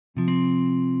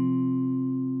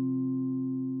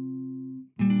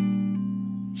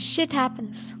Shit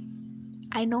happens.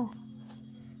 I know.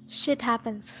 Shit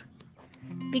happens.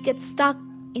 We get stuck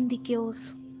in the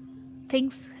chaos.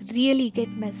 Things really get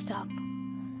messed up.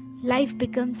 Life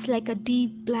becomes like a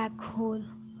deep black hole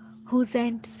whose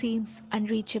end seems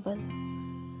unreachable.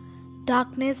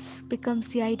 Darkness becomes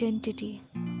the identity.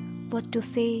 What to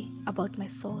say about my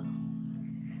soul?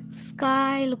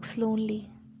 Sky looks lonely.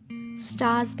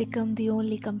 Stars become the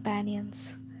only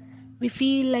companions. We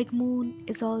feel like moon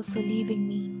is also leaving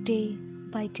me day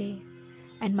by day,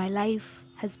 and my life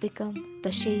has become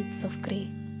the shades of grey.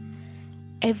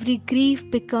 Every grief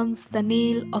becomes the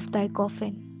nail of thy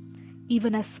coffin.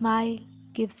 Even a smile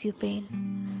gives you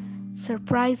pain.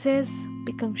 Surprises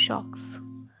become shocks.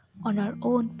 On our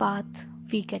own path,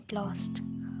 we get lost.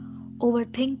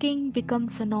 Overthinking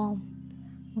becomes a norm.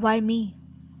 Why me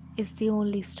is the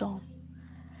only storm.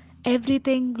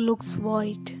 Everything looks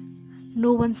void.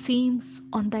 No one seems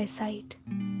on thy side.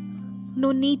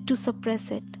 No need to suppress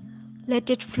it. Let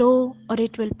it flow or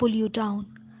it will pull you down.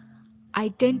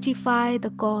 Identify the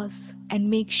cause and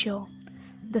make sure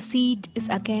the seed is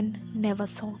again never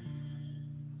sown.